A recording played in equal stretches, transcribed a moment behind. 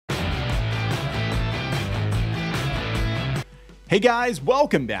Hey guys,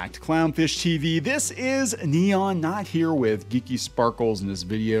 welcome back to Clownfish TV. This is Neon, not here with Geeky Sparkles in this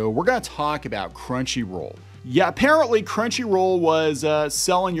video. We're going to talk about Crunchyroll. Yeah, apparently Crunchyroll was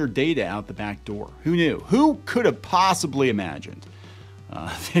selling your data out the back door. Who knew? Who could have possibly imagined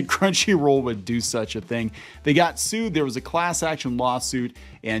that Crunchyroll would do such a thing? They got sued. There was a class action lawsuit,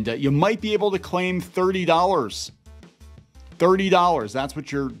 and you might be able to claim $30. $30, that's what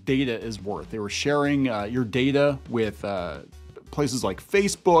your data is worth. They were sharing your data with places like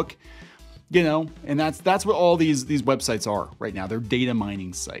Facebook, you know, and that's what all these websites are right now. They're data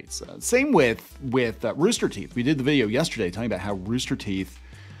mining sites. Same with Rooster Teeth. We did the video yesterday talking about how Rooster Teeth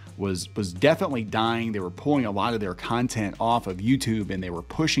was definitely dying. They were pulling a lot of their content off of YouTube, and they were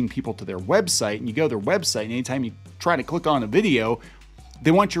pushing people to their website. And you go to their website, and anytime you try to click on a video,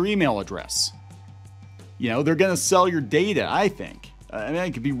 they want your email address. You know, they're going to sell your data, I think. I mean, I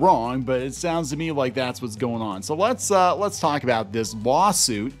could be wrong, but it sounds to me like that's what's going on. So let's talk about this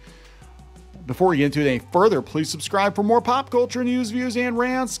lawsuit. Before we get into it any further, please subscribe for more pop culture news, views, and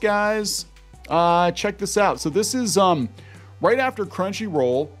rants, guys. Check this out. So this is right after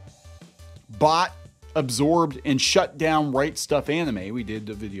Crunchyroll bought, absorbed, and shut down Right Stuff Anime. We did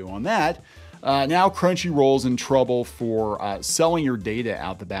a video on that. Now Crunchyroll's in trouble for selling your data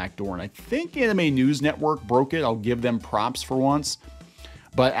out the back door. And I think Anime News Network broke it. I'll give them props for once.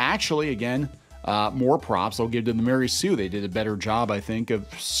 But actually, again, more props I'll give to the Mary Sue. They did a better job, I think, of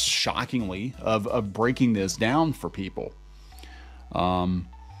shockingly, of breaking this down for people.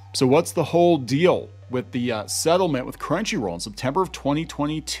 So what's the whole deal with the settlement with Crunchyroll? In September of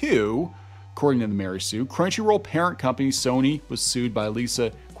 2022, according to the Mary Sue, Crunchyroll parent company Sony was sued by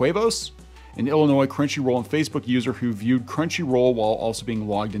Lisa Cuevas, an Illinois Crunchyroll and Facebook user who viewed Crunchyroll while also being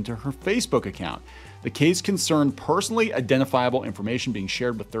logged into her Facebook account. The case concerned personally identifiable information being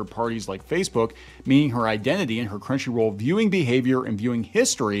shared with third parties like Facebook, meaning her identity and her Crunchyroll viewing behavior and viewing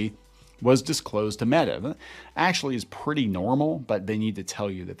history was disclosed to Meta. Actually is pretty normal, but they need to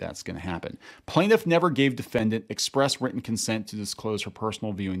tell you that that's going to happen. Plaintiff never gave defendant express written consent to disclose her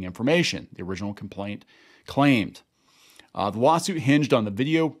personal viewing information, the original complaint claimed. The lawsuit hinged on the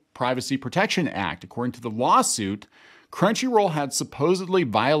Video Privacy Protection Act. According to the lawsuit, Crunchyroll had supposedly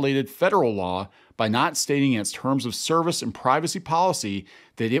violated federal law by not stating in its terms of service and privacy policy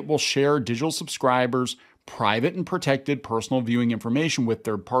that it will share digital subscribers' private and protected personal viewing information with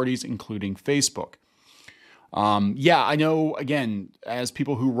third parties, including Facebook. Yeah, I know, again, as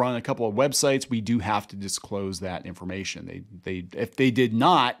people who run a couple of websites, we do have to disclose that information. If they did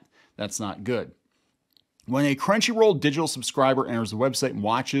not, that's not good. When a Crunchyroll digital subscriber enters the website and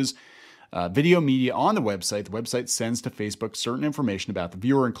watches video media on the website sends to Facebook certain information about the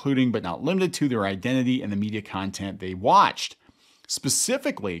viewer, including but not limited to their identity and the media content they watched.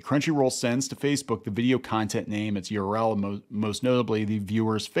 Specifically, Crunchyroll sends to Facebook the video content name, its URL, and most notably the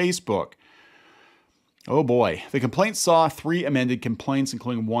viewer's Facebook. Oh boy. The complaint saw 3 amended complaints,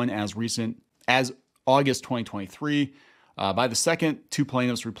 including one as recent as August 2023. By the second, 2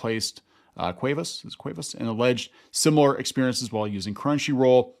 plaintiffs replaced Cuevas, and alleged similar experiences while using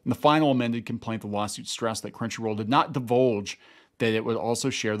Crunchyroll. In the final amended complaint, the lawsuit stressed that Crunchyroll did not divulge that it would also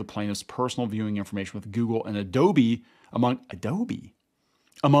share the plaintiff's personal viewing information with Google and Adobe, among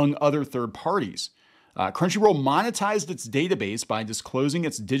other third parties. Crunchyroll monetized its database by disclosing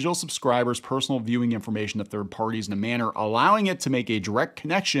its digital subscribers' personal viewing information to third parties in a manner allowing it to make a direct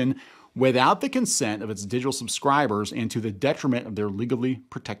connection without the consent of its digital subscribers and to the detriment of their legally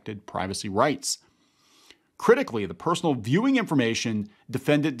protected privacy rights. Critically, the personal viewing information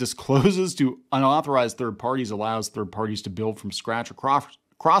defendant discloses to unauthorized third parties allows third parties to build from scratch or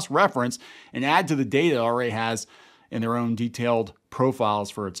cross-reference and add to the data it already has in their own detailed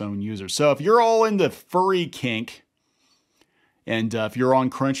profiles for its own users. So if you're all into furry kink, and if you're on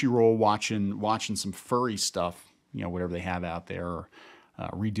Crunchyroll watching some furry stuff, you know, whatever they have out there, or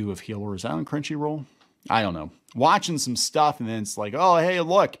redo of Healer. Is that on Crunchyroll? I don't know. Watching some stuff, and then it's like, oh, hey,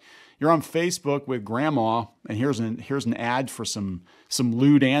 look, you're on Facebook with grandma, and here's an ad for some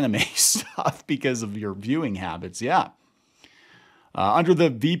lewd anime stuff because of your viewing habits. Yeah. Under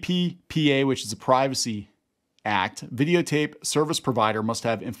the VPPA, which is a Privacy Act, videotape service provider must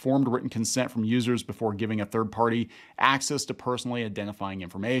have informed written consent from users before giving a third party access to personally identifying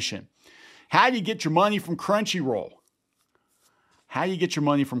information. How do you get your money from Crunchyroll? How do you get your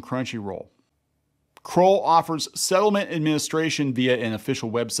money from Crunchyroll? Kroll offers settlement administration via an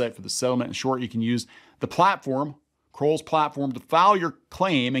official website for the settlement. In short, you can use the platform, Kroll's platform, to file your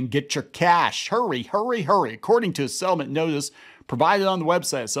claim and get your cash. Hurry, hurry, hurry. According to a settlement notice provided on the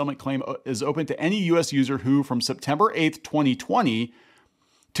website, a settlement claim is open to any U.S. user who, from September 8th, 2020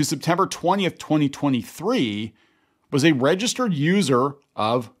 to September 20th, 2023, was a registered user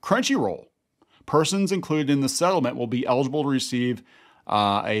of Crunchyroll. Persons included in the settlement will be eligible to receive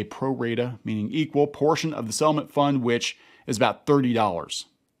a pro rata, meaning equal, portion of the settlement fund, which is about $30.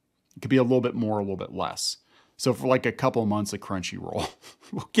 It could be a little bit more, a little bit less. So for like a couple of months of Crunchyroll,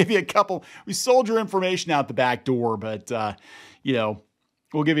 we'll give you a couple. We sold your information out the back door, but you know,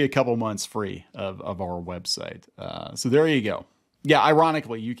 we'll give you a couple months free of our website. So there you go. Yeah,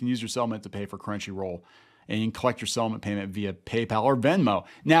 ironically, you can use your settlement to pay for Crunchyroll, and you can collect your settlement payment via PayPal or Venmo.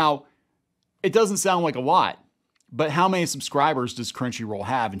 Now, it doesn't sound like a lot, but how many subscribers does Crunchyroll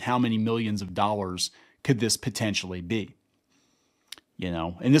have, and how many millions of dollars could this potentially be? You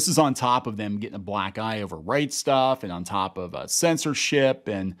know, and this is on top of them getting a black eye over rights stuff, and on top of censorship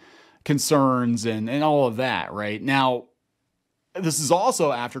and concerns and all of that, right? Now, this is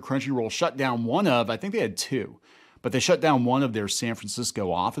also after Crunchyroll shut down one of, I think they had two, but they shut down one of their San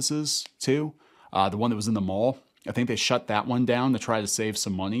Francisco offices too. The one that was in the mall. I think they shut that one down to try to save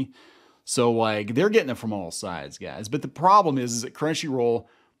some money. So like they're getting it from all sides, guys. But the problem is that Crunchyroll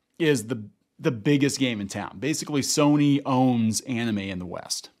is the biggest game in town. Basically, Sony owns anime in the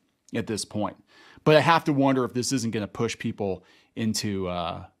West at this point. But I have to wonder if this isn't going to push people into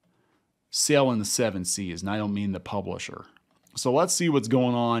sailing the seven seas. And I don't mean the publisher. So let's see what's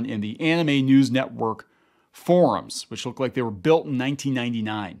going on in the Anime News Network forums, which look like they were built in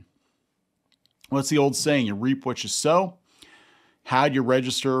 1999. What's the old saying? You reap what you sow. How'd you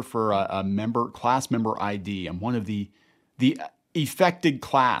register for a class member ID? I'm one of the affected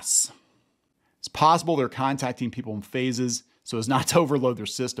class. It's possible they're contacting people in phases so as not to overload their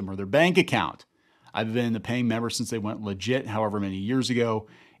system or their bank account. I've been a paying member since they went legit, however many years ago,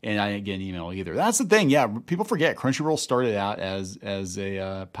 and I didn't get an email either. That's the thing. Yeah, people forget Crunchyroll started out as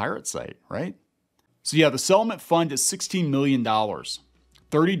a pirate site, right? So yeah, the settlement fund is $16 million.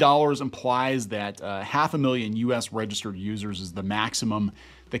 $30 implies that 500,000 U.S. registered users is the maximum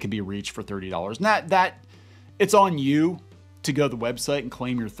that can be reached for $30. And that it's on you to go to the website and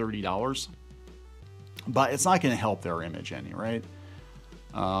claim your $30. But it's not going to help their image any, right?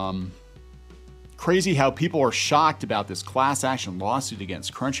 Crazy how people are shocked about this class action lawsuit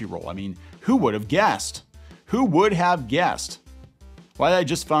against Crunchyroll. I mean, who would have guessed? Who would have guessed? Why did I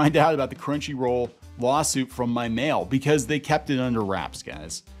just find out about the Crunchyroll lawsuit from my mail? Because they kept it under wraps,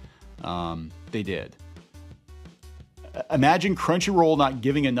 guys. They did. Imagine Crunchyroll not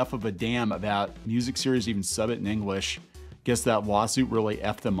giving enough of a damn about music series, even sub it in English. Guess that lawsuit really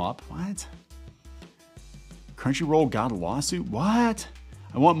effed them up. What? Crunchyroll got a lawsuit? What?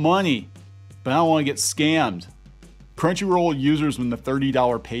 I want money, but I don't want to get scammed. Crunchyroll users when the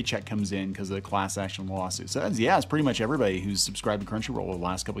 $30 paycheck comes in because of the class action lawsuit. So yeah, it's pretty much everybody who's subscribed to Crunchyroll over the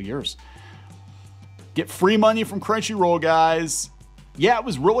last couple of years. Get free money from Crunchyroll, guys. Yeah, it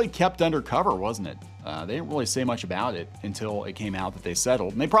was really kept undercover, wasn't it? They didn't really say much about it until it came out that they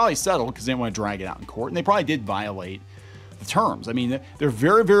settled. And they probably settled because they didn't want to drag it out in court. And they probably did violate the terms. I mean, they're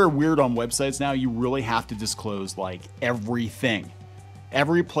very, very weird on websites now. You really have to disclose like everything.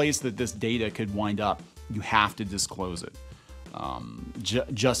 Every place that this data could wind up, you have to disclose it.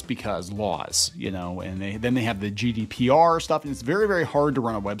 Just because laws, you know, and then they have the GDPR stuff. And it's very, very hard to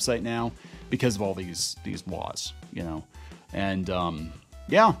run a website now because of all these laws, you know. And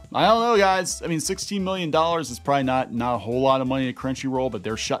yeah, I don't know, guys. I mean, $16 million is probably not a whole lot of money to Crunchyroll, but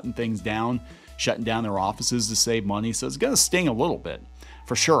they're shutting things down, shutting down their offices to save money. So it's going to sting a little bit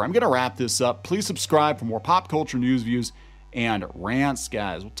for sure. I'm going to wrap this up. Please subscribe for more pop culture news, views, and rants,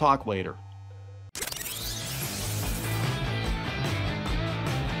 guys. We'll talk later.